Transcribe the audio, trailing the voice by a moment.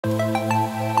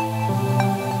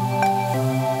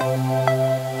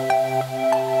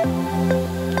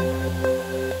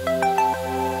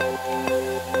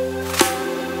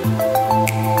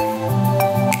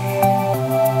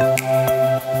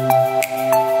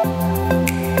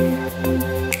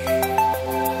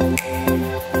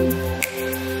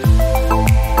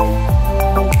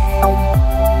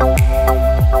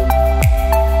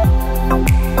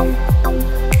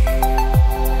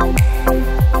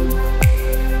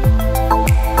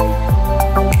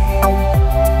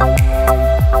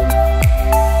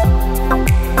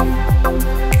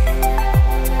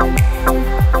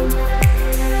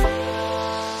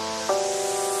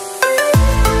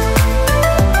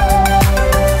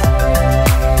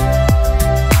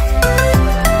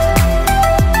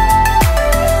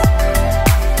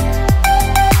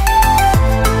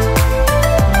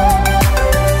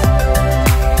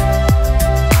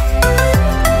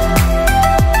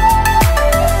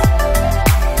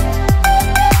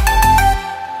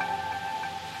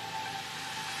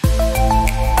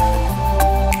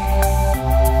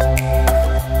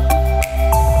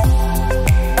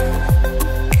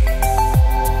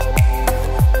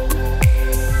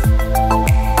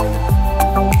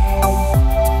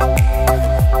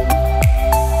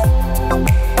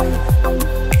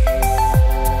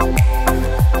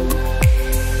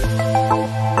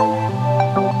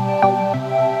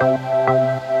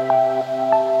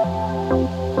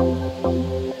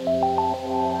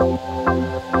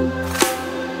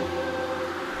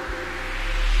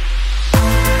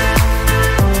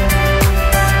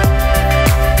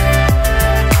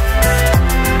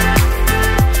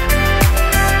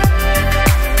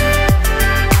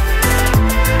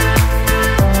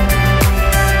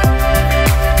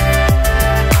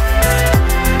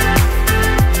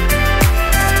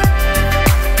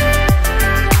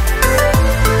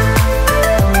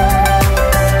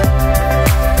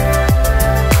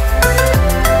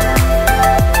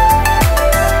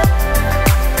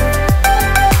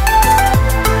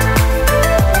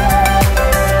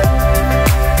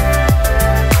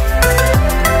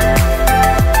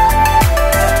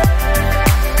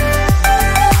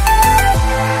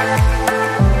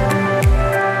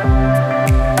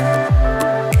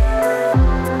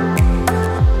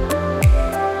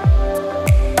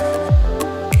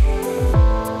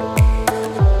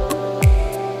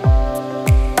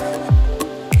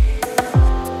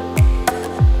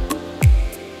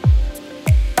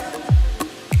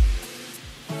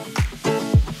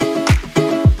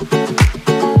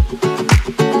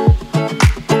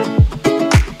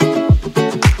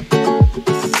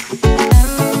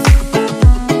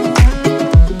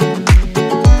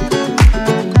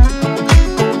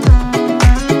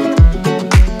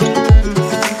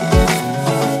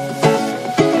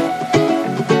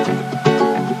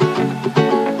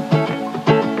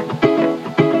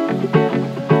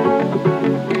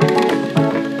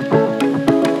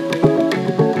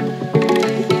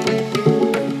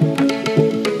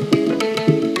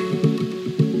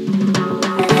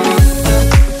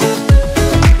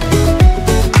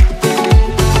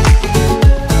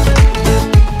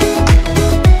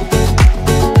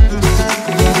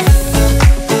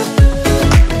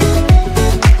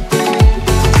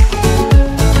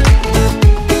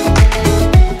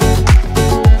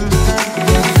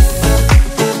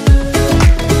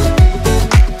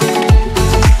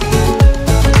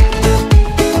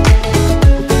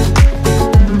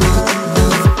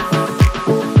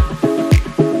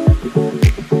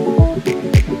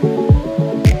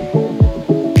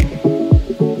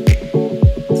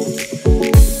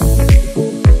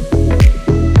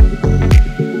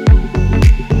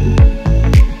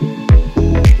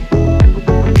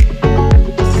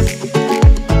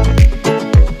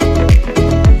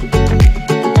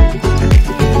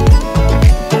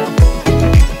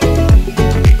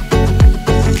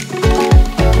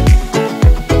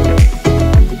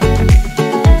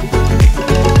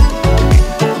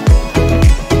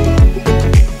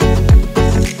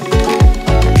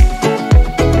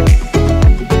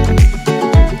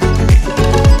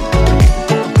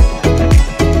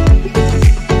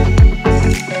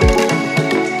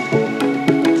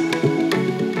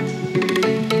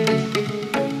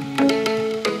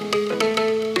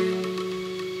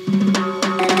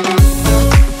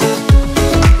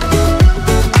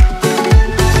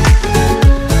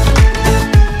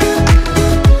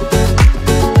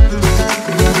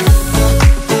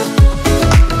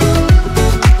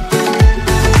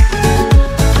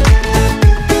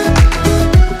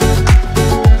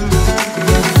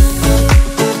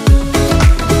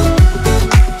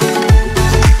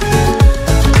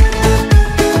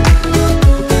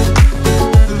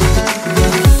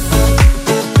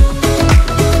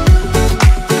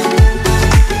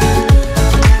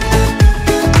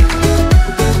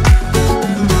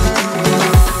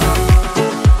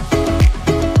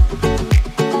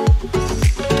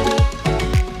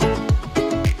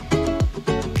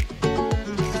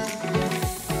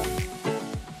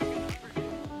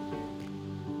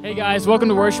Hey guys, welcome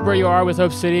to Worship Where You Are with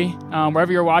Hope City. Wherever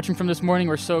you're watching from this morning,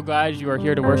 we're so glad you are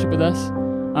here to worship with us.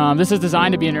 This is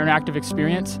designed to be an interactive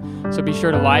experience, so be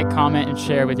sure to like, comment, and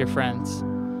share with your friends.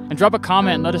 And drop a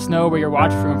comment and let us know where you're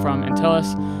watching from and tell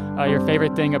us your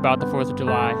favorite thing about the 4th of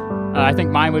July. I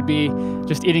think mine would be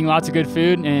just eating lots of good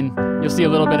food, and you'll see a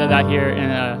little bit of that here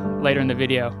later in the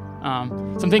video.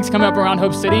 Some things coming up around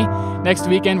Hope City. Next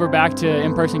weekend, we're back to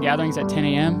in-person gatherings at 10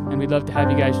 a.m., and we'd love to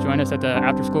have you guys join us at the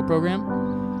after-school program.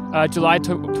 July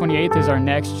 28th is our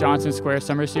next Johnson Square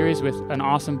Summer Series with an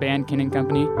awesome band, Kin &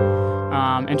 Company.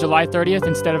 And July 30th,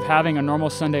 instead of having a normal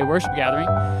Sunday worship gathering,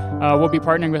 we'll be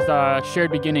partnering with Shared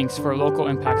Beginnings for Local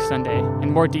Impact Sunday.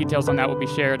 And more details on that will be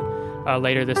shared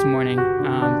later this morning.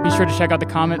 Be sure to check out the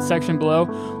comments section below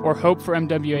or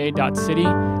hopeformwa.city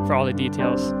for all the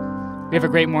details. We have a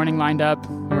great morning lined up,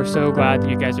 and we're so glad that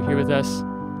you guys are here with us.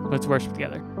 Let's worship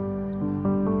together.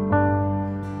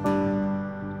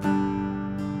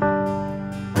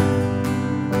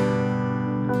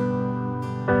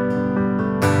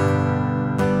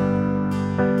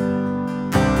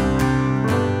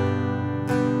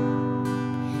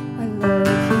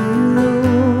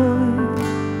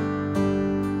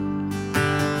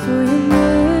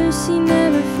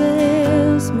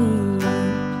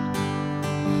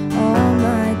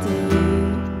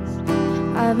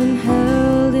 I've been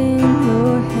held in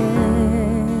your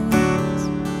hands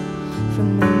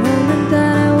from the moment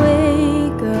that I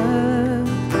wake up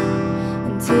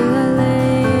until I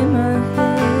lay my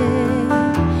head.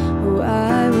 Oh,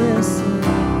 I will sing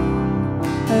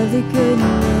of the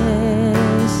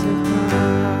goodness of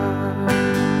God.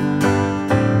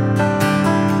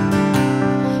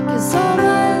 'Cause all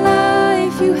my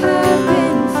life you have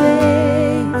been faithful.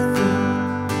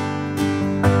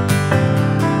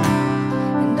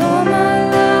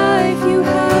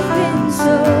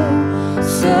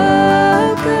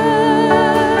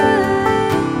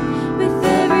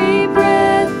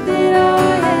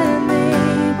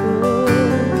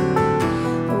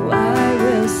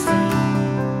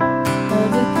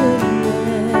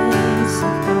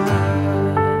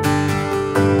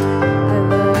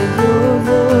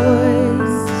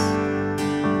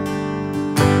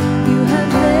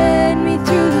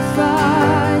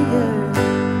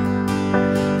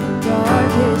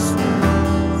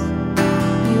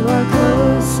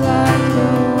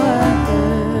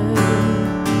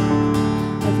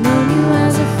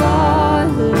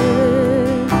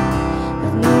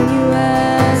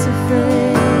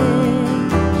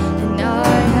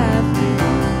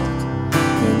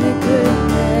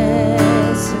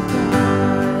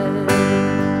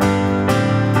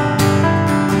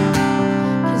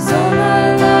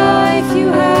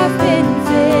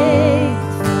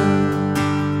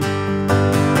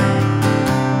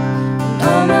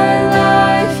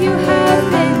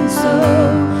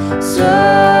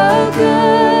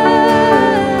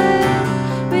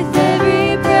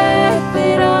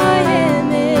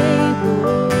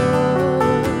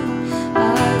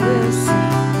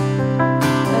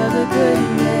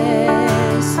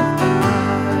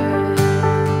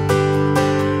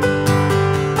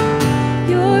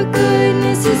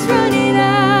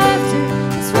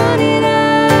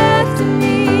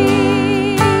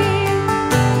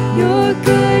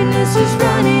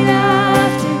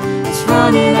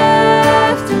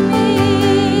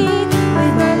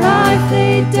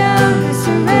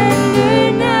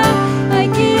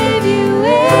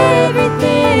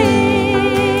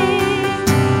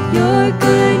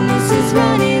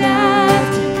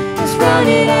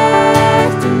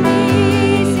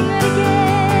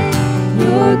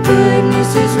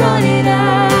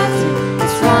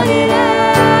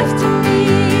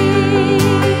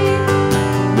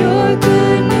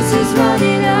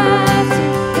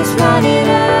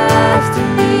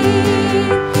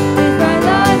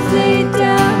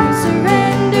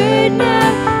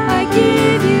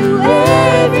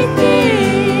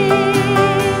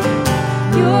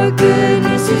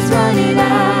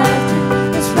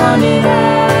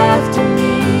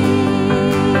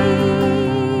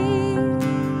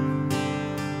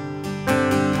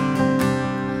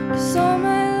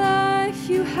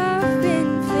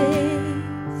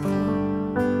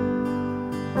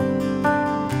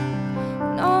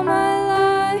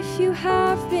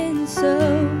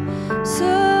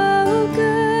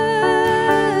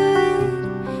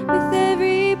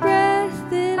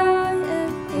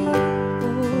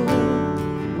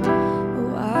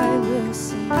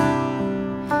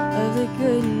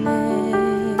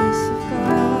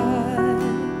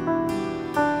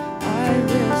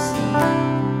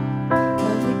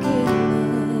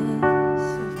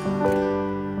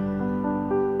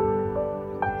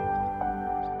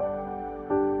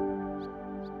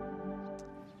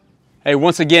 Hey,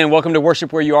 once again, welcome to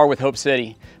Worship Where You Are with Hope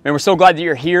City. Man, we're so glad that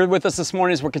you're here with us this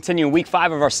morning as we're continuing week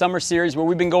 5 of our summer series where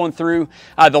we've been going through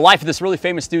the life of this really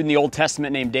famous dude in the Old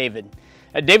Testament named David.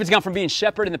 David's gone from being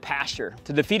shepherd in the pasture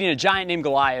to defeating a giant named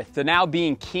Goliath to now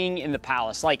being king in the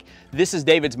palace. Like, this is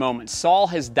David's moment. Saul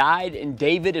has died and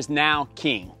David is now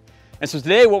king. And so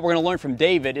today what we're going to learn from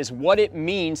David is what it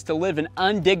means to live an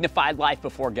undignified life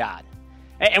before God.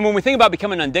 And when we think about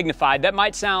becoming undignified, that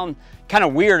might sound kind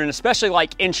of weird, and especially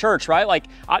like in church, right? Like,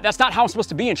 that's not how I'm supposed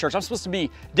to be in church. I'm supposed to be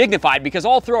dignified because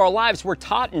all through our lives, we're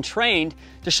taught and trained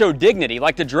to show dignity,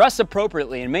 like to dress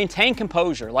appropriately and maintain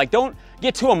composure. Like, don't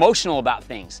get too emotional about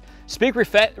things. Speak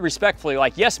respectfully,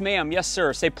 like, yes, ma'am, yes,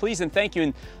 sir. Say please and thank you.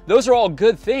 And those are all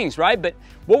good things, right? But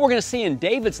what we're going to see in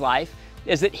David's life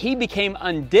is that he became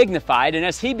undignified, and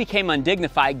as he became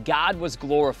undignified, God was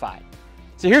glorified.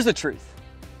 So here's the truth.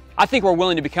 I think we're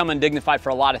willing to become undignified for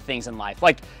a lot of things in life.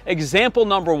 Like example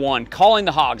number 1, calling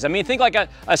the hogs. I mean, think like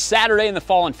a Saturday in the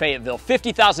fall in Fayetteville,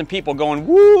 50,000 people going,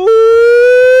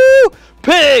 woo,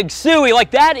 pig, suey.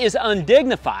 Like, that is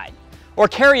undignified. Or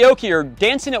karaoke or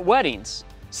dancing at weddings,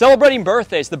 celebrating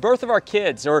birthdays, the birth of our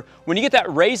kids, or when you get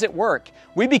that raise at work,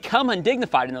 we become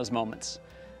undignified in those moments.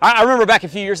 I remember back a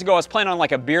few years ago, I was playing on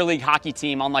like a beer league hockey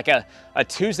team on like a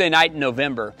Tuesday night in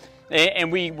November.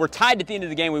 And we were tied at the end of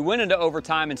the game. We went into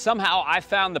overtime, and somehow I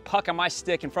found the puck on my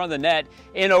stick in front of the net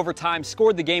in overtime,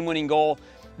 scored the game-winning goal.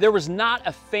 There was not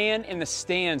a fan in the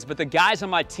stands, but the guys on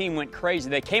my team went crazy.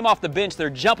 They came off the bench. They're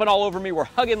jumping all over me. We're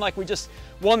hugging like we just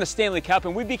won the Stanley Cup,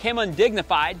 and we became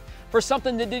undignified for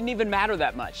something that didn't even matter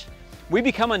that much. We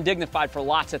become undignified for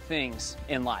lots of things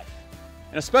in life,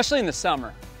 and especially in the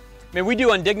summer. I mean, we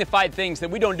do undignified things that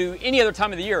we don't do any other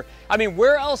time of the year. I mean,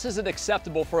 where else is it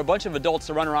acceptable for a bunch of adults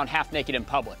to run around half naked in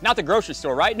public? Not the grocery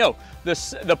store, right? No,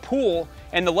 the pool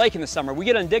and the lake in the summer, we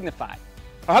get undignified.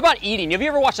 Or how about eating? Have you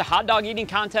ever watched a hot dog eating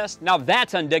contest? Now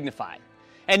that's undignified.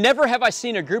 And never have I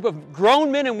seen a group of grown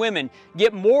men and women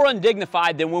get more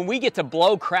undignified than when we get to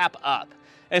blow crap up.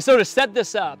 And so to set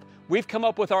this up, we've come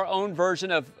up with our own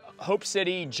version of Hope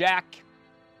City Jack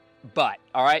Butt,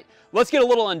 all right? Let's get a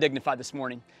little undignified this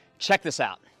morning. Check this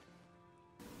out.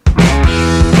 Oh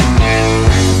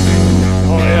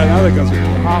yeah, now that goes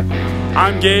hot.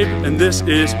 I'm Gabe, and this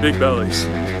is Big Bellies.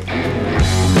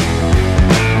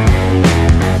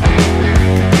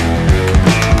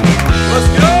 Let's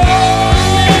go!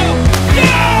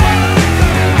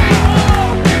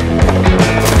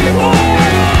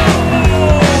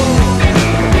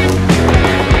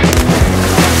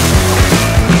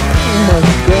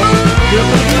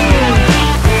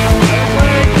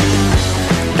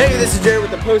 Hey, this is Jared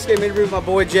with the post-game interview with my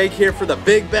boy Jake here for the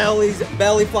Big Bellies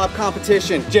Belly Flop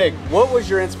competition. Jake, what was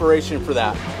your inspiration for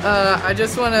that? I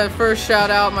just want to first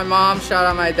shout out my mom, shout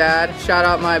out my dad, shout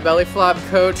out my belly flop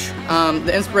coach.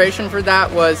 The inspiration for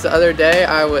that was the other day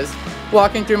I was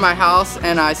walking through my house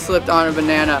and I slipped on a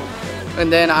banana,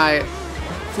 and then I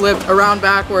flipped around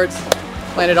backwards,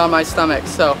 landed on my stomach.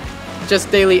 So just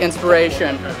daily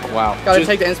inspiration. Wow. Gotta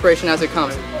take the inspiration as it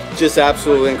comes. Just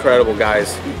absolutely incredible,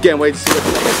 guys. Can't wait to see what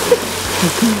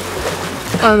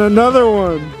And another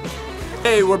one.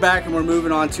 Hey, we're back and we're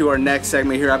moving on to our next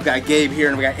segment here. I've got Gabe here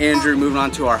and we got Andrew moving on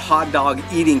to our hot dog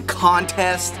eating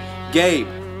contest. Gabe,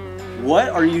 what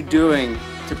are you doing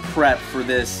to prep for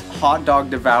this hot dog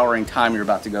devouring time you're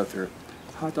about to go through?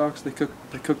 Hot dogs, they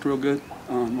cooked real good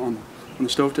on the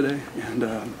stove today, and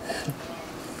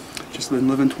just been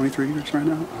living 23 years right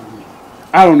now.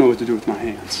 I don't know what to do with my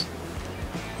hands.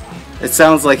 It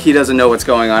sounds like he doesn't know what's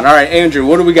going on. All right, Andrew,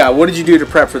 what do we got? What did you do to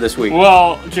prep for this week?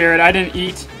 Well, Jared, I didn't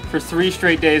eat for 3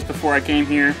 straight days before I came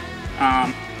here.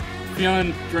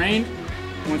 Feeling drained.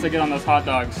 Once I get on those hot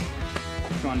dogs,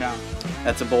 it's going down.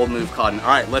 That's a bold move, Cotton. All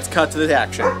right, let's cut to the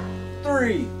action.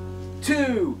 3,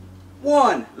 2,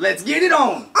 1, let's get it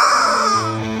on.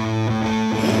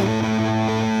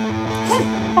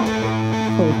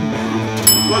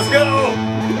 Let's go!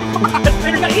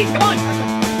 Andrew, gotta eat, come on!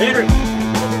 Andrew!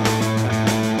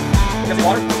 Got some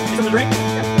water? Need something to drink?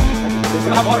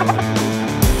 Some hot water.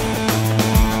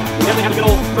 We definitely have a good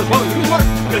old first water. We use water.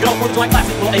 We got a good old 4th of July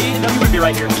classic. Little A&W would be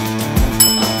right here.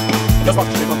 Just watch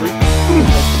the on 3.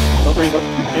 Don't bring up.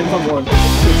 Aim's on 1.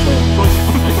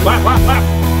 Clap, clap, clap.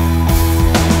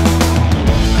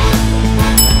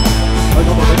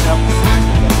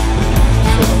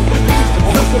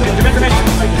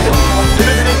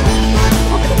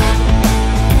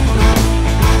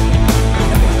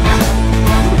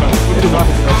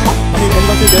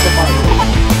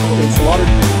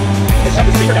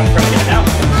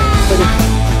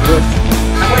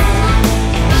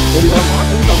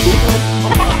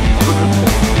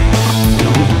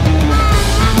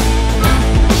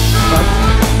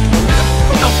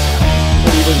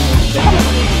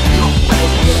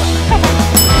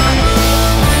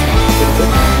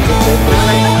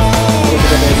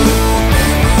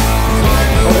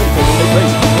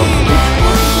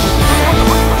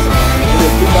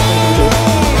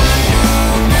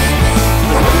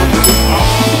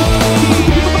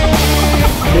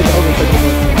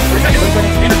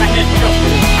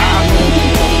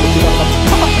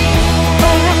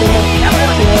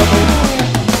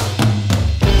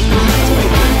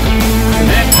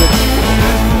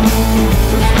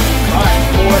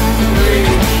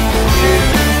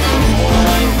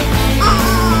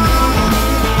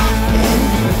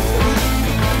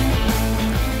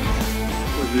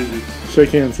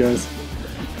 Shake hands, guys.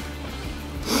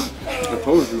 I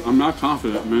told you, I'm not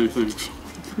confident in many things.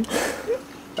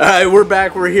 All right, we're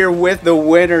back. We're here with the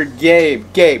winner,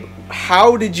 Gabe. Gabe,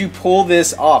 how did you pull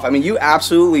this off? I mean, you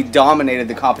absolutely dominated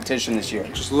the competition this year.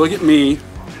 Just look at me,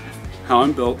 how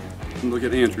I'm built, and look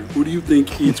at Andrew. Who do you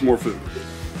think eats more food?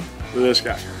 This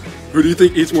guy. Who do you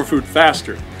think eats more food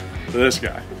faster? This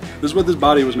guy. This is what this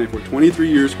body was made for.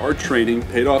 23 years, hard training,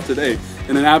 paid off today,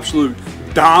 and an absolute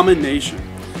domination.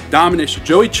 Domination.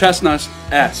 Joey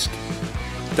Chestnut-esque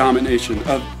domination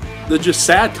of the just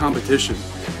sad competition.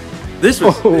 This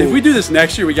was, if we do this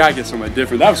next year, we gotta get something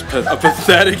different. That was a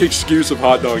pathetic excuse of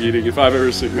hot dog eating if I've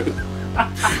ever seen it.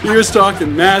 He was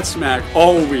talking mad smack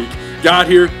all week. Got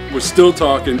here, was still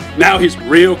talking. Now he's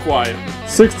real quiet.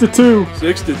 6-2.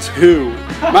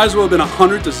 6-2. Might as well have been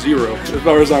 100-0 as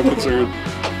far as I'm concerned.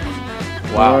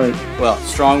 Wow. All right. Well,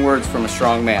 strong words from a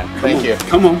strong man. Thank you.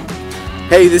 Come on.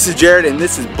 Hey, this is Jared, and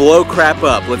this is Blow Crap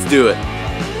Up. Let's do it.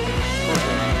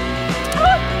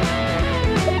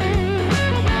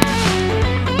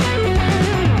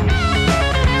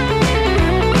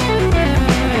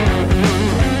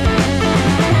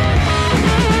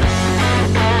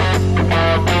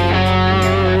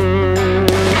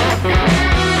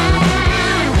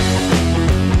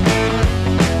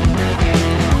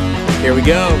 Here we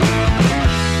go.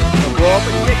 We'll blow up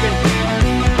and chicken.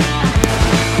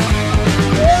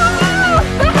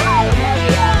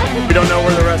 We don't know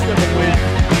where the rest of them went.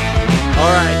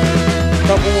 All right, a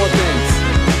couple more things.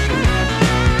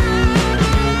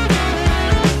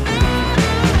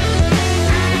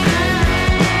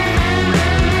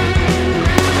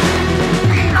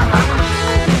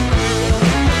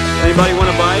 Anybody want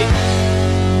a bite?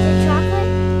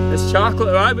 It's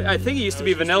chocolate. I think it used to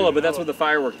be vanilla, but that's what the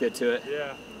firework did to it.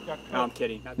 Yeah. No, I'm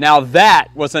kidding. Now that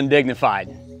was undignified.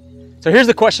 So here's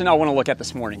the question I want to look at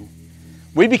this morning.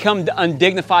 We become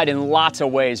undignified in lots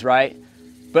of ways, right?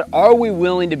 But are we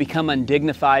willing to become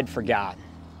undignified for God?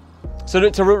 So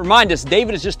to remind us,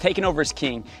 David has just taken over as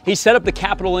king. He set up the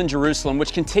capital in Jerusalem,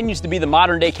 which continues to be the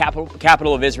modern day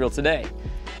capital of Israel today.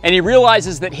 And he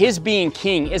realizes that his being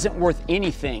king isn't worth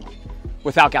anything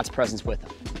without God's presence with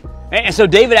him. And so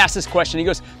David asks this question. He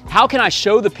goes, how can I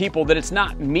show the people that it's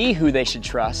not me who they should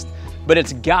trust, but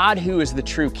it's God who is the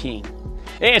true king?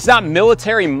 It's not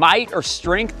military might or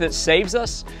strength that saves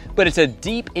us, but it's a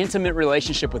deep, intimate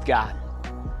relationship with God.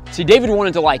 See, David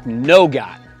wanted to know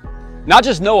God. Not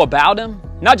just know about him,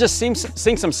 not just sing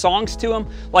some songs to him.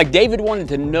 Like David wanted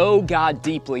to know God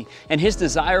deeply, and his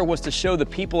desire was to show the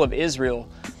people of Israel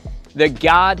that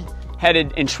God had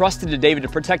entrusted to David to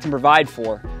protect and provide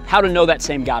for, how to know that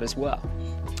same God as well.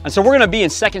 And so we're going to be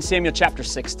in 2 Samuel chapter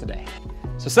 6 today.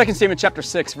 So 2 Samuel chapter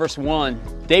 6, verse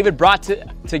 1, David brought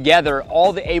together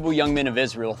all the able young men of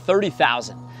Israel,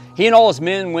 30,000. He and all his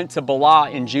men went to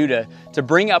Bala in Judah to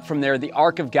bring up from there the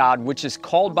ark of God, which is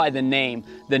called by the name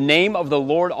of the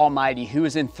Lord Almighty, who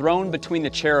is enthroned between the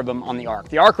cherubim on the ark.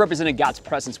 The ark represented God's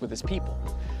presence with his people.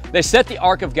 They set the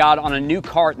ark of God on a new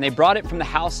cart, and they brought it from the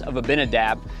house of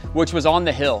Abinadab, which was on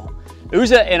the hill.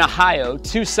 Uzzah and Ahio,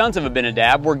 two sons of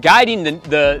Abinadab, were guiding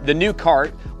the new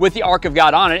cart with the ark of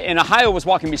God on it, and Ahio was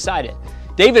walking beside it.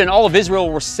 David and all of Israel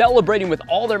were celebrating with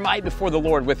all their might before the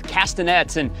Lord, with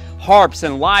castanets and harps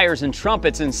and lyres and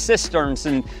trumpets and cisterns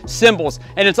and cymbals.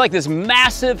 And it's like this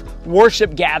massive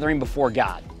worship gathering before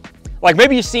God. Like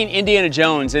maybe you've seen Indiana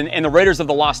Jones and the Raiders of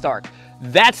the Lost Ark.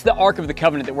 That's the Ark of the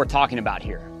Covenant that we're talking about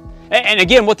here. And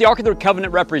again, what the Ark of the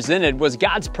Covenant represented was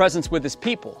God's presence with his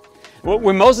people.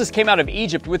 When Moses came out of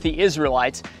Egypt with the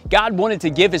Israelites, God wanted to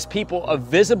give his people a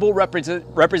visible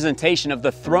representation of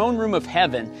the throne room of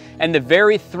heaven and the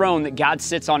very throne that God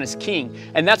sits on as king.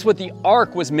 And that's what the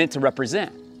ark was meant to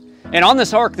represent. And on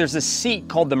this ark, there's a seat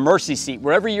called the mercy seat,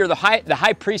 where every year the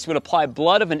high priest would apply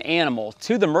blood of an animal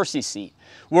to the mercy seat,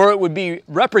 where it would be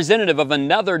representative of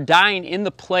another dying in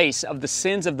the place of the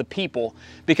sins of the people,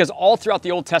 because all throughout the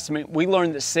Old Testament, we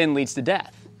learn that sin leads to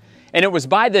death. And it was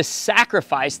by this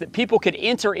sacrifice that people could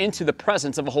enter into the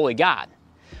presence of a holy God.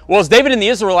 Well, as David and the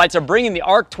Israelites are bringing the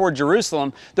ark toward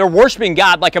Jerusalem, they're worshiping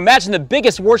God. Like imagine the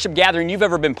biggest worship gathering you've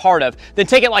ever been part of, then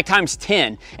take it like times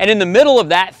 10. And in the middle of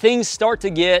that, things start to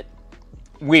get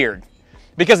weird.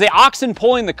 Because the oxen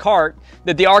pulling the cart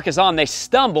that the ark is on, they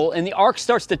stumble and the ark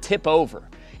starts to tip over.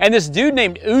 And this dude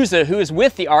named Uzzah, who is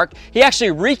with the ark, he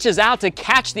actually reaches out to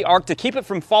catch the ark to keep it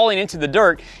from falling into the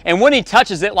dirt. And when he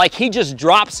touches it, like he just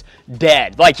drops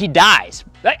dead, like he dies.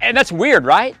 And that's weird,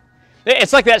 right?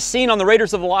 It's like that scene on the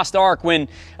Raiders of the Lost Ark when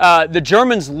the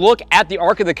Germans look at the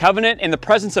Ark of the Covenant and the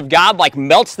presence of God like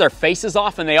melts their faces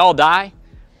off and they all die.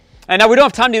 And now we don't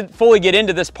have time to fully get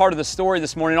into this part of the story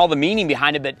this morning, all the meaning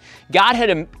behind it, but God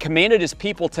had commanded his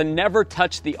people to never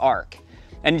touch the ark.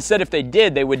 And he said if they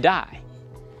did, they would die.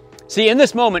 See, in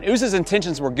this moment, Uzzah's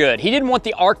intentions were good. He didn't want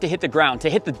the ark to hit the ground, to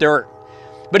hit the dirt.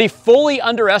 But he fully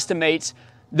underestimates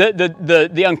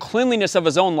the uncleanliness of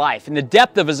his own life and the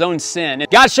depth of his own sin.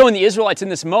 And God's showing the Israelites in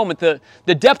this moment the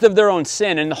depth of their own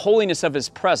sin and the holiness of his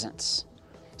presence.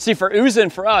 See, for Uzzah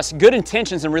and for us, good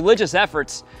intentions and religious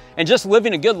efforts and just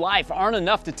living a good life aren't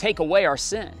enough to take away our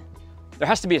sin. There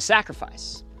has to be a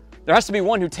sacrifice. There has to be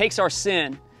one who takes our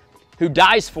sin, who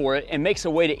dies for it, and makes a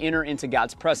way to enter into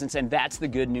God's presence, and that's the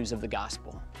good news of the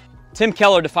gospel. Tim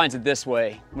Keller defines it this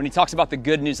way when he talks about the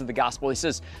good news of the gospel. He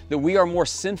says that we are more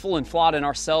sinful and flawed in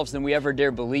ourselves than we ever dare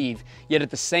believe, yet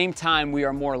at the same time we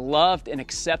are more loved and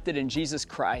accepted in Jesus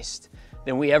Christ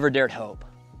than we ever dared hope.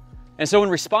 And so in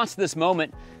response to this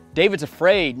moment, David's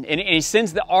afraid, and he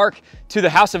sends the ark to the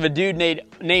house of a dude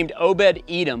named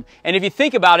Obed-Edom. And if you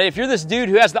think about it, if you're this dude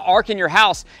who has the ark in your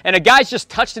house and a guy's just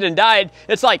touched it and died,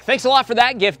 it's like, thanks a lot for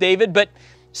that gift, David. But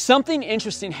something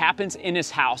interesting happens in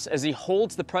his house as he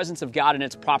holds the presence of God in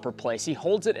its proper place. He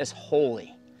holds it as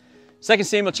holy. 2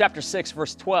 Samuel chapter 6,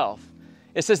 verse 12.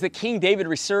 It says that King David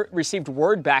received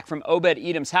word back from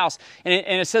Obed-Edom's house, and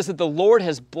it says that the Lord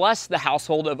has blessed the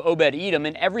household of Obed-Edom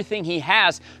and everything he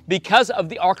has because of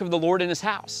the ark of the Lord in his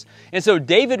house. And so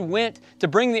David went to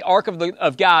bring the ark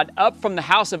of God up from the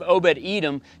house of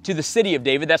Obed-Edom to the city of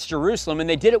David, that's Jerusalem, and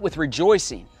they did it with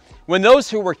rejoicing. When those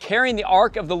who were carrying the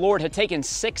ark of the Lord had taken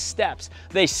 6 steps,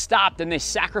 they stopped and they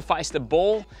sacrificed a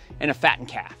bull and a fattened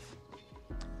calf.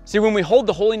 See, when we hold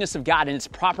the holiness of God in its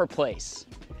proper place,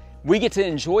 we get to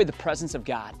enjoy the presence of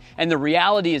God. And the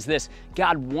reality is this: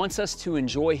 God wants us to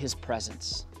enjoy his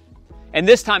presence. And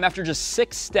this time, after just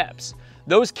 6 steps,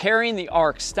 those carrying the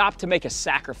ark stopped to make a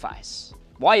sacrifice.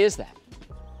 Why is that?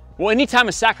 Well, anytime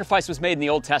a sacrifice was made in the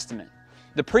Old Testament,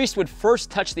 the priest would first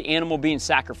touch the animal being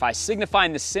sacrificed,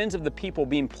 signifying the sins of the people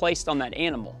being placed on that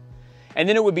animal. And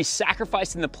then it would be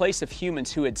sacrificed in the place of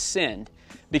humans who had sinned,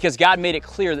 because God made it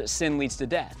clear that sin leads to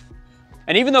death.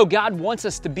 And even though God wants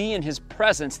us to be in his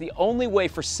presence, the only way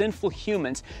for sinful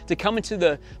humans to come into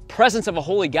the presence of a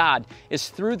holy God is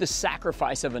through the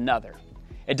sacrifice of another.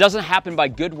 It doesn't happen by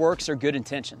good works or good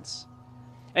intentions.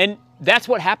 And that's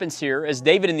what happens here as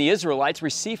David and the Israelites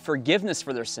receive forgiveness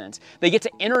for their sins. They get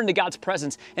to enter into God's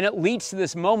presence, and it leads to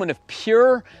this moment of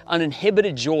pure,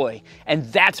 uninhibited joy.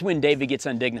 And that's when David gets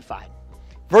undignified.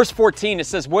 Verse 14, it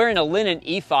says, wearing a linen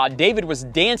ephod, David was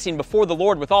dancing before the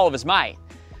Lord with all of his might.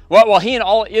 While he and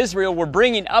all Israel were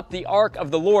bringing up the ark of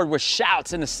the Lord with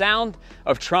shouts and the sound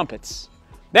of trumpets.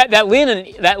 That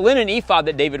linen ephod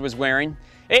that David was wearing,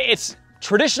 it's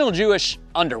traditional Jewish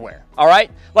underwear, all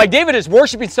right? Like David is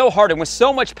worshiping so hard and with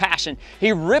so much passion,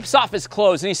 he rips off his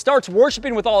clothes and he starts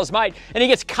worshiping with all his might, and he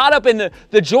gets caught up in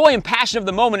the joy and passion of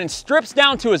the moment and strips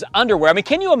down to his underwear. I mean,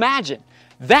 can you imagine?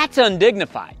 That's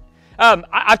undignified.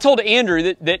 I've told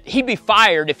Andrew that he'd be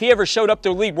fired if he ever showed up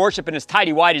to lead worship in his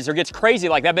tighty whities or gets crazy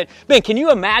like that. But man, can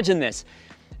you imagine this?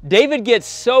 David gets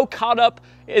so caught up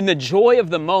in the joy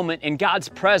of the moment in God's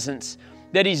presence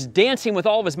that he's dancing with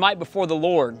all of his might before the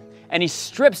Lord, and he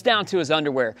strips down to his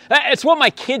underwear. It's what my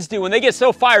kids do when they get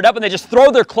so fired up and they just throw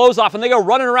their clothes off and they go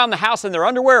running around the house in their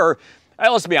underwear, or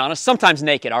let's be honest, sometimes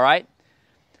naked, all right?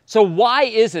 So why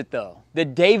is it though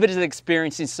that David is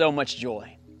experiencing so much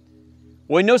joy?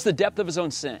 Well, he knows the depth of his own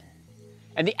sin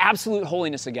and the absolute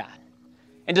holiness of God.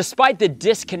 And despite the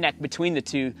disconnect between the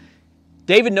two,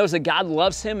 David knows that God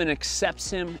loves him and accepts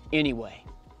him anyway.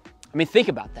 I mean, think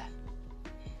about that.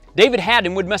 David had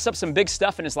and would mess up some big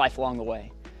stuff in his life along the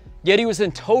way. Yet he was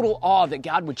in total awe that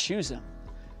God would choose him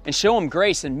and show him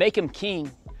grace and make him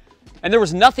king. And there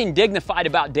was nothing dignified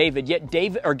about David, yet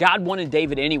God wanted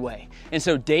David anyway. And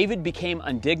so David became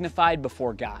undignified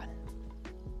before God.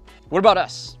 What about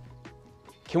us?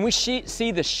 Can we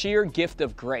see the sheer gift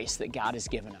of grace that God has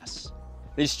given us?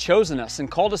 He's chosen us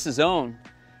and called us his own.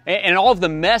 And all of the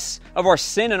mess of our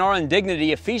sin and our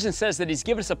indignity, Ephesians says that he's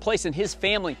given us a place in his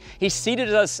family. He's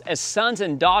seated us as sons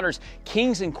and daughters,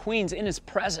 kings and queens in his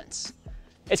presence.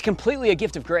 It's completely a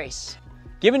gift of grace,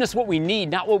 giving us what we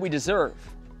need, not what we deserve.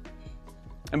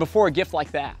 And before a gift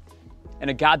like that and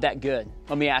a God that good,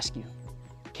 let me ask you,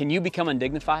 can you become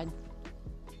undignified?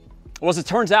 Well, as it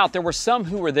turns out, there were some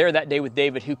who were there that day with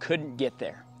David who couldn't get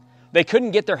there. They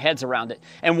couldn't get their heads around it.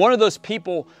 And one of those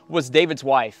people was David's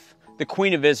wife, the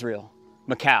queen of Israel,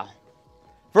 Michal.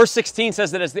 Verse 16 says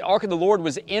that as the ark of the Lord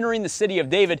was entering the city of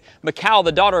David, Michal,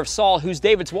 the daughter of Saul, who's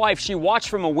David's wife, she watched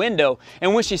from a window.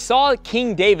 And when she saw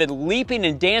King David leaping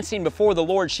and dancing before the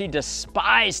Lord, she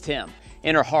despised him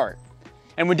in her heart.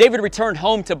 And when David returned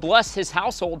home to bless his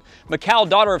household, Michal,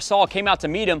 daughter of Saul, came out to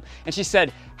meet him, and she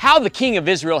said, "How the king of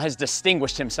Israel has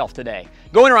distinguished himself today,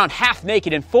 going around half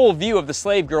naked in full view of the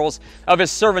slave girls of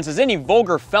his servants as any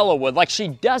vulgar fellow would," like she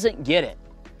doesn't get it.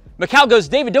 Michal goes,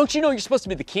 "David, don't you know you're supposed to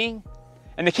be the king?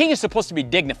 And the king is supposed to be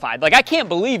dignified. Like, I can't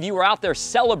believe you were out there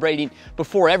celebrating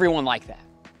before everyone like that."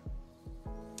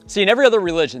 See, in every other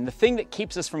religion, the thing that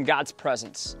keeps us from God's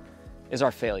presence is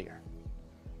our failure.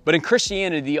 But in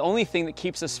Christianity, the only thing that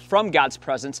keeps us from God's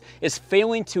presence is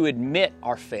failing to admit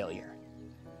our failure.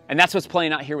 And that's what's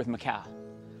playing out here with Michal.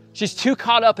 She's too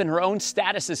caught up in her own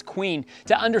status as queen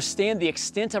to understand the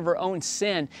extent of her own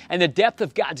sin and the depth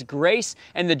of God's grace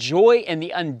and the joy and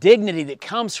the indignity that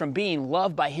comes from being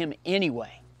loved by Him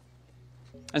anyway.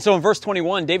 And so in verse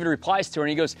 21, David replies to her and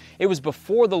he goes, "It was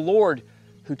before the Lord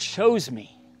who chose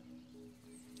me,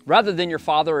 rather than your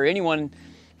father or anyone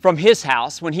from his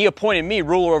house, when he appointed me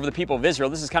ruler over the people of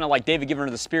Israel." This is kind of like David giving her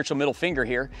the spiritual middle finger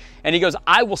here. And he goes,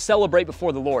 "I will celebrate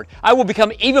before the Lord. I will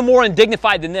become even more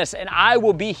undignified than this, and I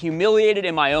will be humiliated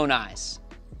in my own eyes."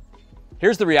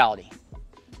 Here's the reality.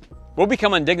 We'll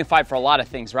become undignified for a lot of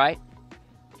things, right?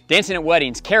 Dancing at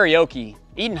weddings, karaoke,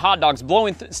 eating hot dogs,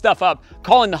 blowing stuff up,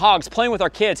 calling the hogs, playing with our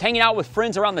kids, hanging out with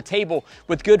friends around the table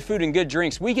with good food and good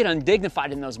drinks. We get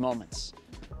undignified in those moments.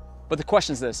 But the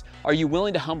question is this: are you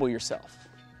willing to humble yourself?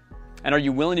 And are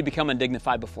you willing to become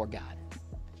undignified before God?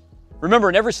 Remember,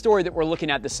 in every story that we're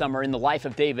looking at this summer in the life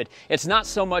of David, it's not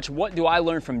so much what do I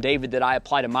learn from David that I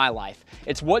apply to my life.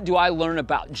 It's what do I learn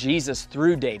about Jesus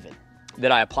through David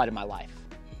that I apply to my life.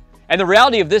 And the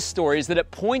reality of this story is that it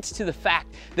points to the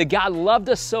fact that God loved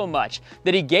us so much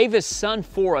that He gave His Son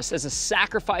for us as a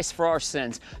sacrifice for our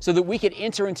sins so that we could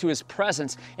enter into His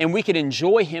presence and we could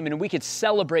enjoy Him and we could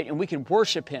celebrate and we could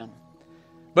worship Him.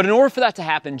 But in order for that to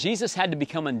happen, Jesus had to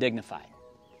become undignified.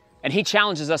 And He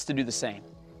challenges us to do the same.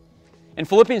 In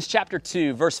Philippians chapter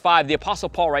 2, verse 5, the Apostle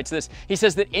Paul writes this. He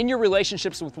says that in your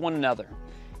relationships with one another,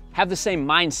 have the same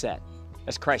mindset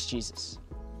as Christ Jesus,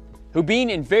 who being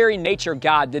in very nature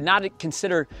God, did not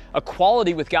consider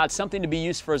equality with God something to be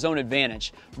used for His own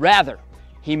advantage. Rather,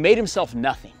 He made Himself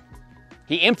nothing.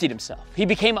 He emptied Himself. He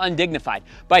became undignified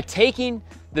by taking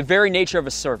the very nature of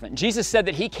a servant. Jesus said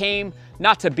that He came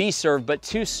not to be served, but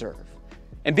to serve.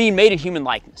 And being made in human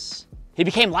likeness, He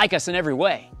became like us in every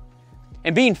way.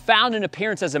 And being found in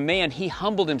appearance as a man, He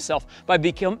humbled Himself by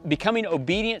becoming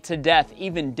obedient to death,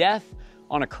 even death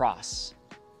on a cross.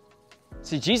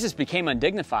 See, Jesus became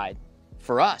undignified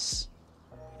for us.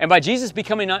 And by Jesus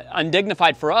becoming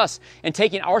undignified for us and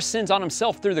taking our sins on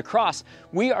Himself through the cross,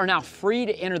 we are now free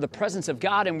to enter the presence of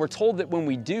God. And we're told that when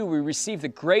we do, we receive the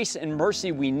grace and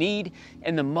mercy we need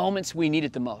in the moments we need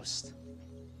it the most.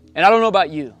 And I don't know about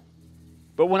you,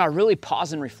 but when I really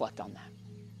pause and reflect on that,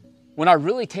 when I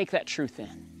really take that truth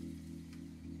in,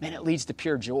 man, it leads to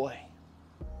pure joy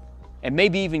and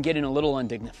maybe even getting a little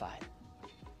undignified.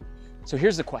 So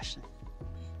here's the question.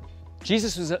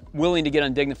 Jesus was willing to get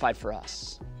undignified for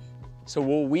us. So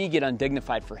will we get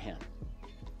undignified for Him?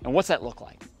 And what's that look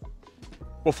like?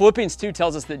 Well, Philippians 2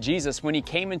 tells us that Jesus, when He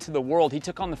came into the world, He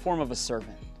took on the form of a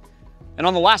servant. And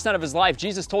on the last night of His life,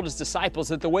 Jesus told His disciples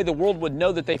that the way the world would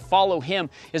know that they follow Him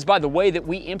is by the way that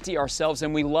we empty ourselves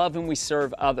and we love and we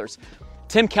serve others.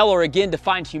 Tim Keller again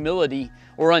defined humility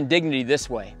or undignity this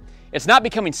way. It's not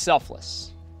becoming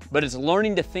selfless, but it's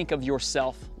learning to think of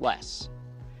yourself less.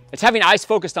 It's having eyes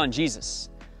focused on Jesus,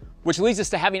 which leads us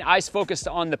to having eyes focused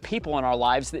on the people in our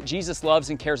lives that Jesus loves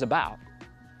and cares about.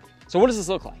 So what does this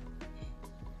look like?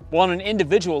 Well, on an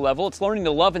individual level, it's learning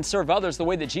to love and serve others the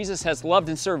way that Jesus has loved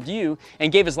and served you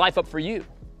and gave His life up for you.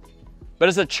 But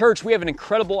as a church, we have an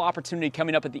incredible opportunity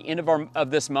coming up at the end of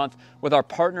this month with our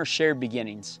partner Shared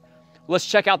Beginnings. Let's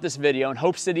check out this video. In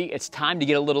Hope City, it's time to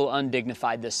get a little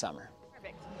undignified this summer.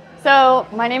 So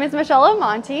my name is Michelle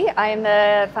Monti. I am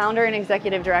the founder and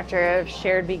executive director of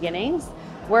Shared Beginnings.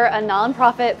 We're a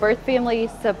nonprofit birth family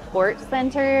support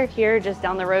center here just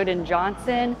down the road in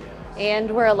Johnson,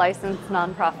 and we're a licensed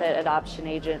nonprofit adoption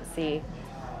agency.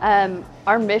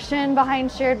 Our mission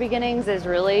behind Shared Beginnings is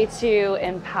really to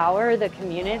empower the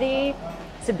community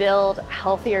to build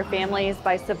healthier families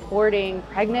by supporting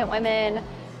pregnant women,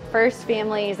 first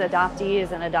families,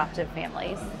 adoptees, and adoptive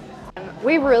families.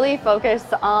 We really focus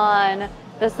on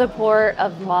the support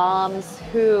of moms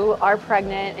who are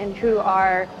pregnant and who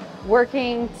are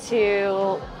working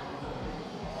to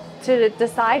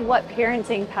decide what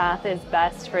parenting path is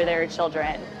best for their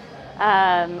children.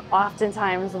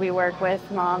 Oftentimes we work with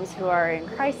moms who are in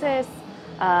crisis,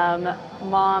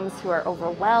 moms who are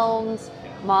overwhelmed,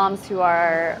 moms who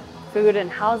are food and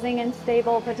housing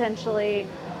unstable potentially,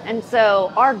 And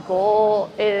so our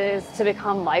goal is to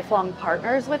become lifelong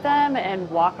partners with them and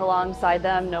walk alongside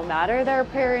them no matter their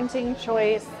parenting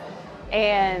choice,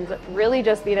 and really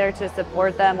just be there to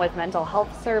support them with mental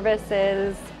health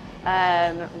services,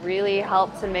 really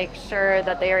help to make sure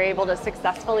that they are able to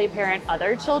successfully parent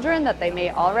other children that they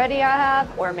may already have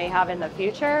or may have in the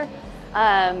future.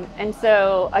 And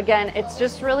so again, it's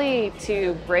just really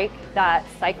to break that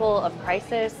cycle of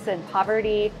crisis and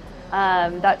poverty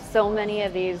that so many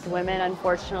of these women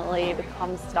unfortunately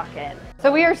become stuck in.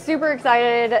 So we are super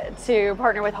excited to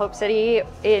partner with Hope City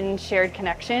in Shared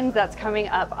Connections. That's coming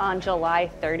up on July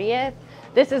 30th.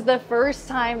 This is the first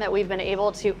time that we've been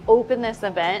able to open this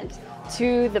event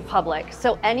to the public.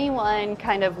 So anyone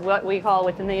kind of what we call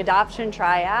within the adoption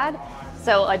triad,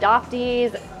 so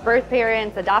adoptees, birth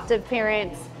parents, adoptive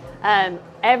parents,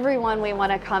 everyone we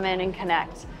want to come in and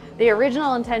connect. The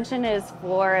original intention is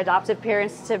for adoptive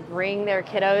parents to bring their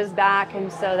kiddos back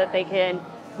and so that they can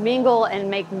mingle and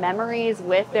make memories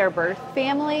with their birth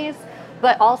families.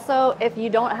 But also, if you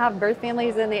don't have birth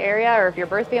families in the area, or if your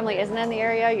birth family isn't in the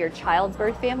area, your child's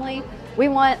birth family, we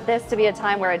want this to be a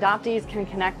time where adoptees can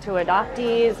connect to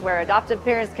adoptees, where adoptive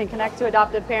parents can connect to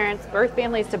adoptive parents, birth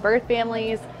families to birth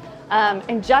families,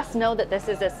 and just know that this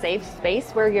is a safe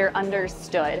space where you're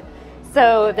understood.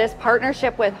 So this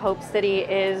partnership with Hope City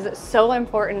is so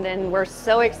important, and we're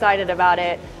so excited about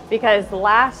it because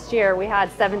last year we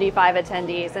had 75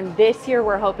 attendees, and this year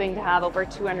we're hoping to have over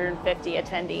 250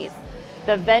 attendees.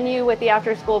 The venue with the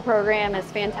after school program is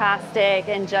fantastic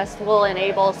and just will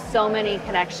enable so many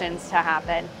connections to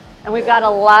happen. And we've got a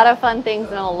lot of fun things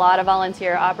and a lot of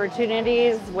volunteer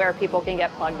opportunities where people can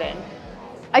get plugged in.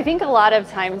 I think a lot of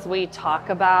times we talk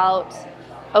about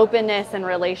openness and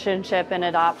relationship and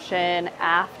adoption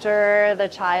after the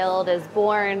child is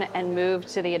born and moved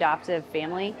to the adoptive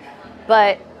family.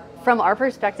 But from our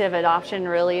perspective, adoption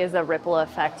really is a ripple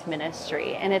effect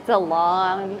ministry, and it's a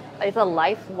lifelong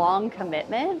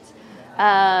commitment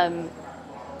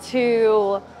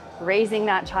to raising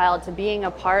that child, to being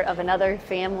a part of another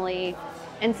family.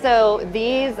 And so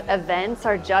these events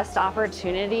are just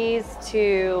opportunities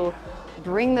to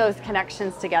bring those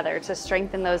connections together, to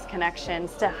strengthen those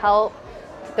connections, to help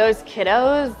those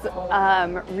kiddos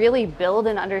really build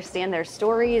and understand their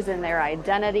stories and their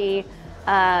identity.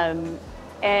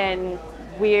 And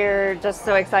we're just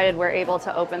so excited we're able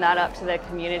to open that up to the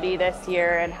community this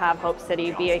year and have Hope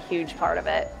City be a huge part of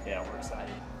it. Yeah, we're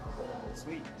excited.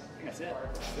 Sweet. I think that's it.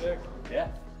 Sick. Yeah.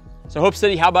 So Hope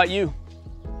City, how about you?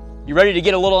 You ready to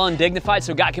get a little undignified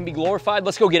so God can be glorified?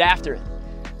 Let's go get after it.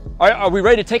 Are we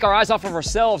ready to take our eyes off of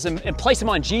ourselves and place them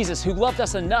on Jesus, who loved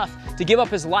us enough to give up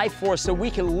his life for us so we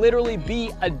can literally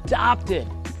be adopted?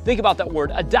 Think about that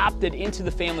word, adopted into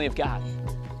the family of God.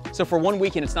 So for one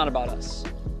weekend, it's not about us.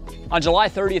 On July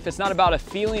 30th, it's not about a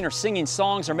feeling or singing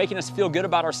songs or making us feel good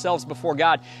about ourselves before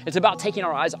God. It's about taking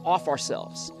our eyes off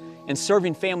ourselves and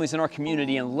serving families in our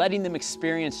community and letting them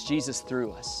experience Jesus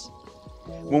through us.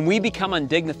 When we become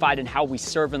undignified in how we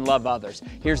serve and love others,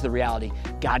 here's the reality: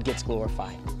 God gets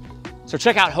glorified. So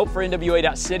check out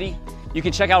hopefornwa.city. You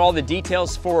can check out all the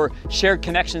details for Shared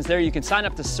Connections there. You can sign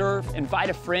up to serve, invite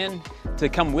a friend to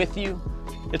come with you.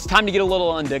 It's time to get a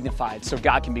little undignified so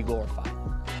God can be glorified.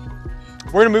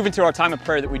 We're going to move into our time of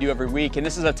prayer that we do every week, and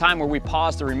this is a time where we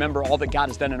pause to remember all that God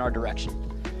has done in our direction.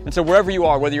 And so wherever you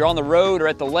are, whether you're on the road or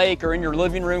at the lake or in your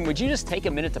living room, would you just take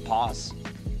a minute to pause?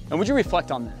 And would you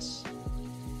reflect on this?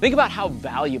 Think about how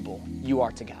valuable you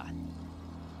are to God.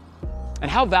 And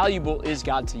how valuable is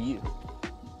God to you?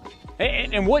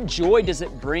 And what joy does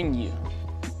it bring you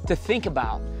to think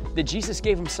about that Jesus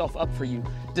gave himself up for you?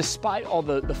 Despite all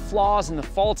the flaws and the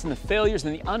faults and the failures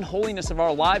and the unholiness of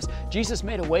our lives, Jesus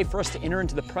made a way for us to enter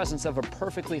into the presence of a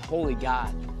perfectly holy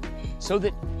God so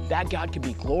that that God could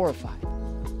be glorified.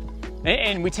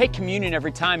 And we take communion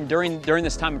every time during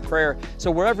this time of prayer. So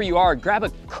wherever you are, grab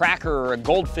a cracker or a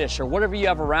goldfish or whatever you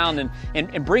have around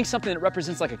and bring something that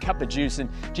represents like a cup of juice. And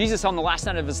Jesus, on the last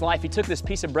night of his life, he took this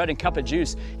piece of bread and cup of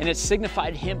juice, and it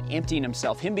signified him emptying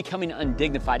himself, him becoming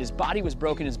undignified. His body was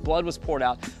broken, his blood was poured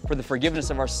out for the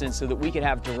forgiveness of our sins so that we could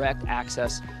have direct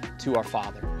access to our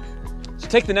Father. So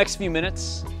take the next few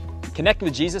minutes, connect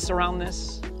with Jesus around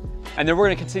this, and then we're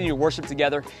going to continue to worship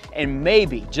together. And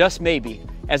maybe, just maybe,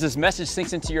 as this message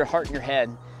sinks into your heart and your head,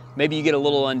 maybe you get a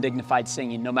little undignified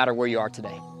singing no matter where you are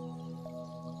today.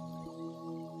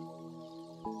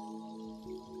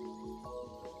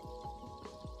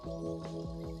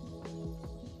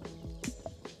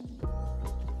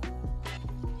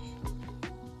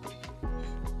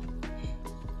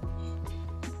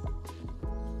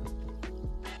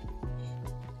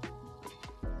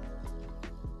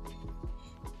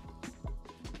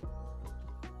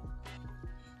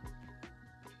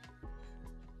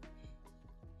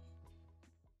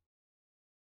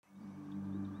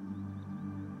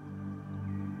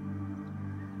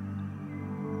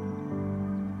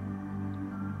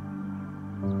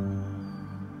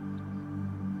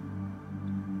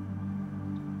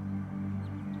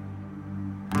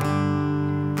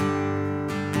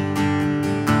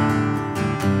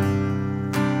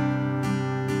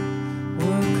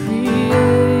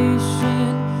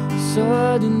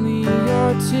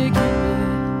 together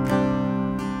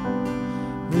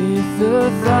with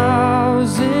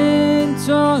 1,000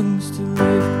 tongues to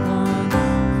lift one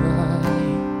cry.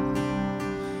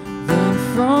 Then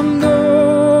from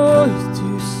north to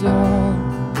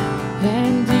south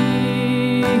and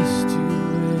east to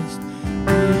west,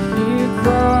 we hear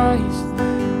Christ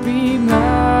be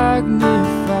magnified.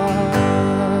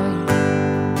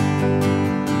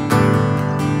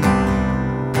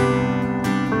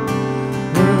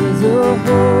 Where the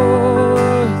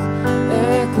earth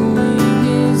echoing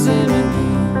his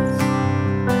enemies,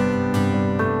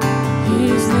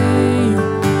 his name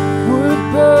would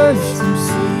burst from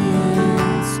sea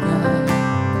and sky.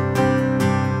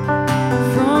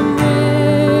 From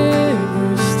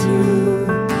rivers to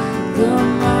the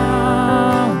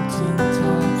mountain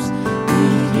tops, we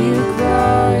hear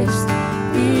Christ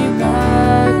be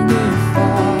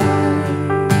magnified.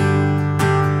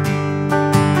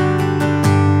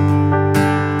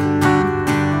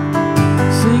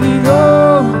 Singing,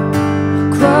 oh,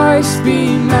 Christ be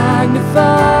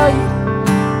magnified.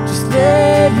 Just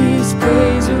let his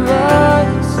praise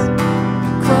arise.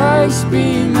 Christ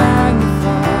be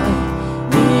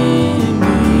magnified in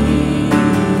me.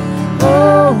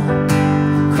 Oh,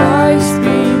 Christ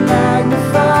be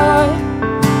magnified.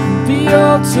 The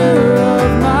altar of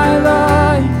my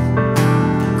life.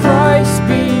 Christ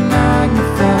be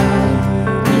magnified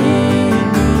in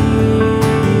me.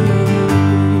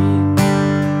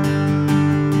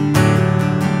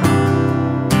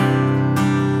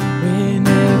 When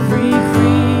every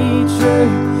creature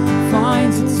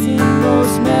finds its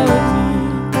inmost melody,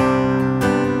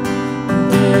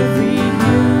 and every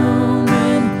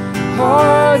human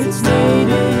heart its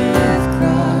native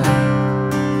cry,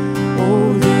 oh,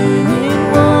 then in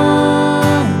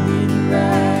one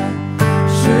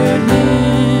enraptured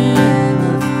hymn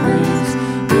of praise,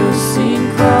 we'll sing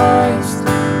Christ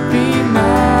be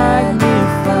magnified.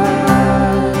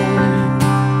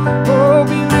 Oh,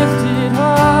 be lifted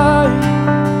high,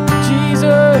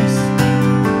 Jesus.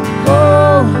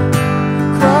 Oh,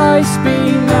 Christ be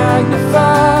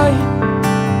magnified.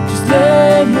 Just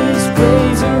let his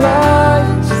praise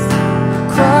arise.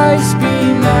 Christ be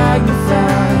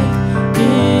magnified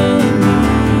in me.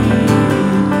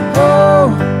 Oh,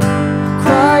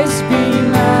 Christ be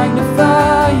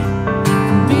magnified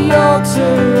from the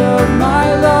altar of my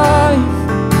life.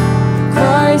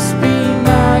 Christ be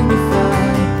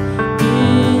magnified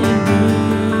in me.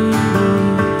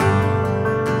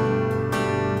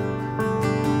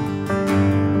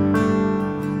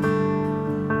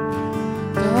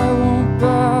 I won't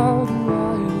bow to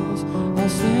idols. I'll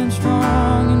stand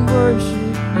strong and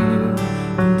worship you.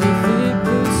 And if it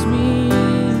puts me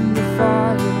in the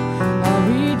fire, I'll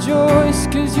rejoice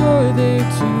 'cause you're there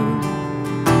too.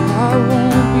 I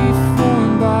won't be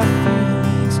formed by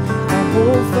feelings. I'll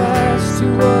hold fast to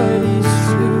what is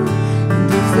true. And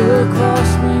if the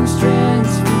cross brings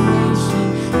transformation,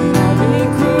 then I'll be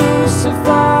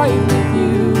crucified with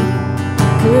you.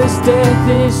 'Cause death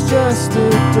is just a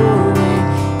doorway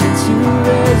into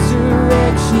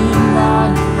resurrection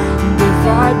life. And if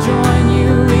I join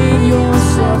you in your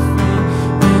suffering,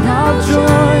 then I'll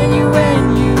join you when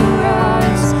you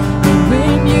rise. And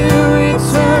when you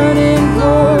return in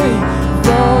glory with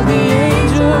all the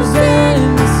angels and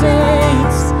the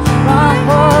saints, my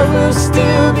heart will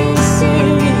still be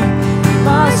singing,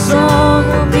 my song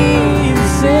will be the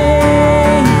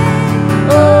same.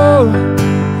 Oh,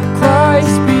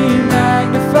 Christ be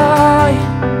magnified.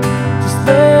 Just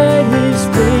let his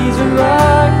praise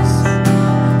arise.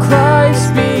 Christ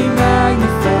be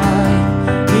magnified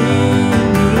in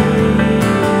me.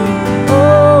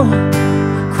 Oh,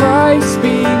 Christ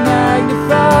be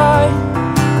magnified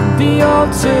from the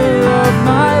altar of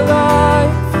my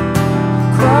life.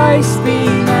 Christ be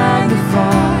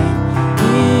magnified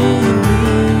in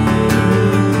me.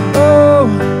 Oh,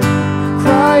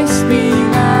 Christ be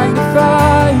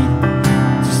magnified.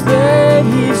 Just let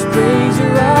his praise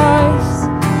arise.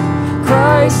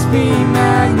 Christ be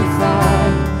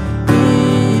magnified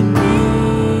in me.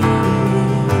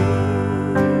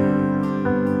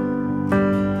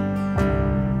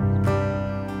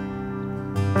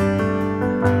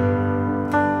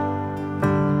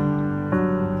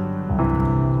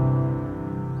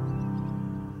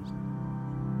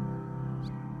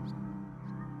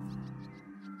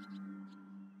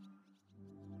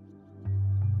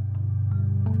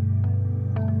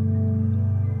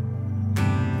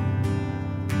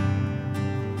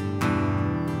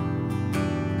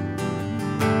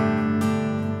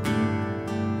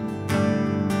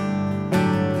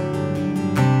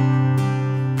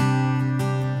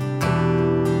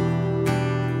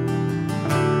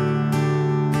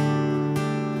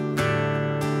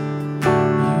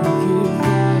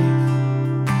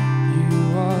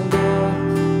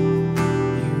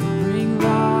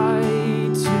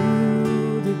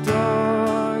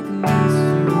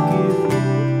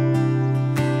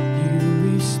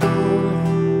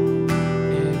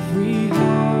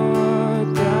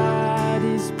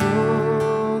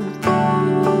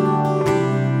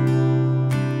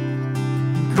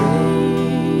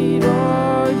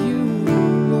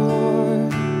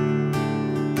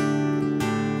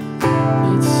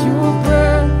 It's your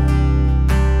breath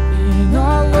in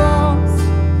our lungs,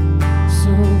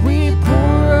 so we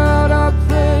pour out our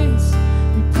praise.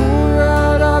 We pour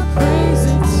out our praise.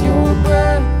 It's your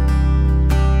breath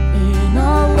in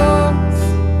our lungs,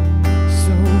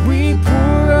 so we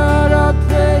pour out our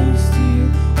praise to you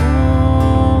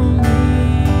only.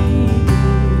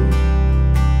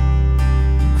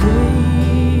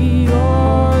 Great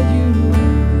are you,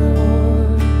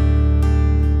 Lord.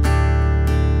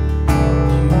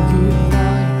 You give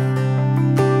life,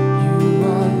 you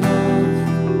are love,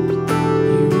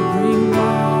 you bring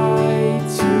light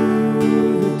to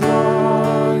the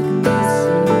darkness.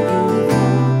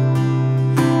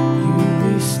 You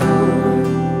restore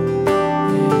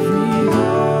every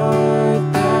heart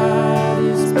that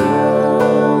is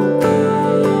broken.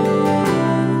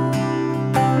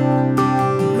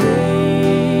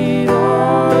 Great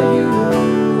are you,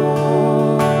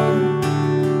 Lord.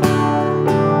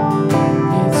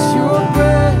 It's your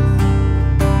breath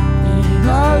in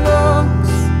our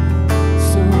lungs,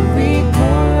 so we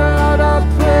pour out our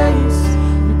praise.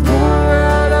 We pour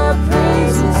out our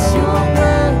praise. It's your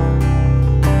breath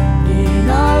in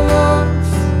our lungs,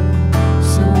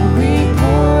 so we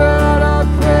pour out our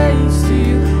praise to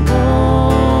you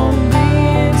only.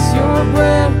 It's your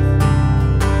breath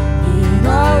in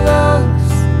our lungs,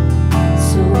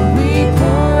 so we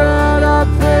pour out our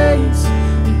praise.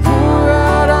 We pour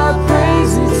out our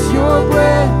praise. It's your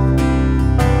breath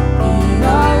in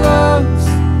our lungs,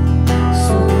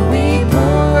 so we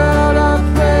pour out our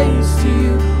praise to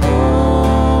you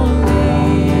only.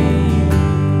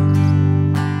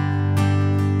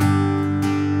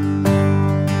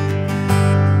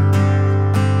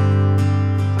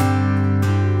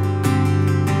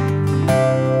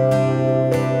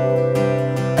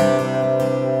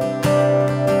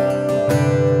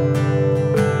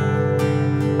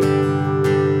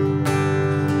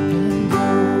 And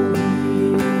all the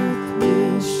earth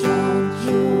will shout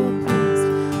your praise.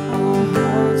 Our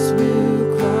hearts will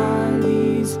cry,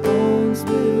 these bones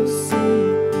will sing.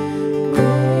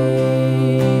 Great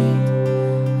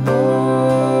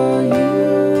are you,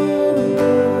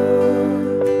 Lord.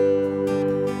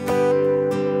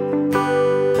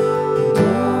 And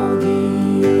all the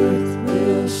earth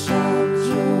will shout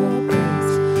your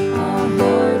praise. Our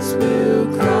hearts will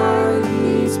cry,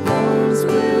 these bones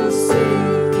will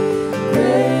sing.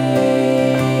 Great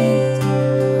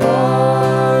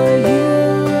are you,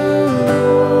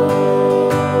 Lord.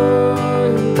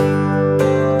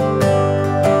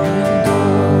 And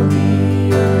all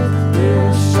the earth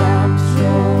will shout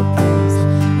your praise.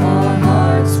 Our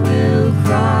hearts will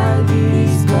cry,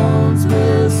 these bones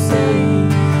will sing.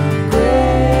 Great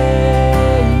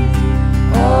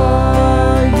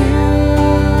are you,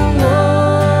 Lord.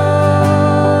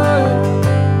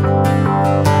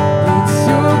 It's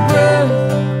your breath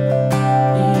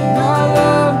in our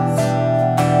lungs,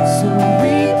 so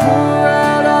we pour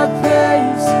out our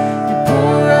praise. We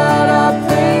pour out our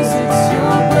praise. It's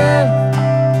your breath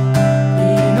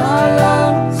in our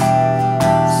lungs,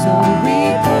 so we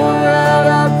pour out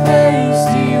our praise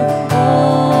to you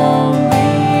only.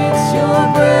 It's your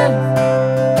breath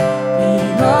in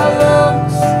our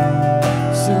lungs,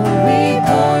 so we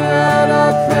pour out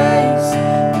our praise.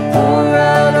 We pour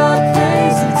out our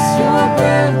praise. It's your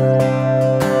breath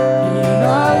in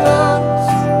our lungs,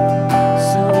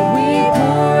 so we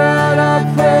pour out our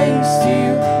praise to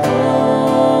you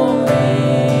only.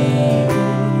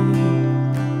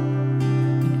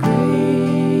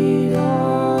 Great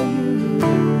are you,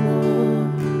 Lord.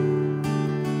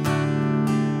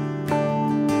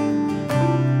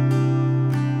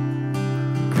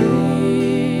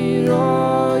 Great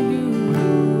are you,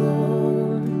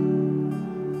 Lord.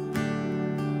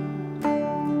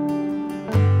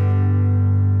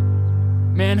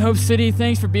 Man, Hope City,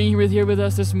 thanks for being here with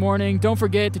us this morning. Don't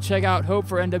forget to check out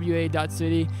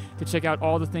hopefornwa.city to check out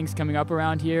all the things coming up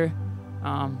around here.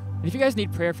 And if you guys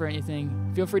need prayer for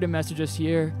anything, feel free to message us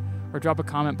here or drop a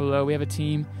comment below. We have a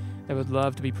team that would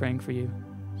love to be praying for you.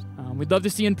 We'd love to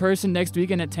see you in person next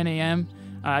weekend at 10 a.m.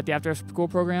 At the after school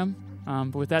program.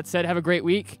 But with that said, have a great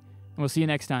week, and we'll see you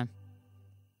next time.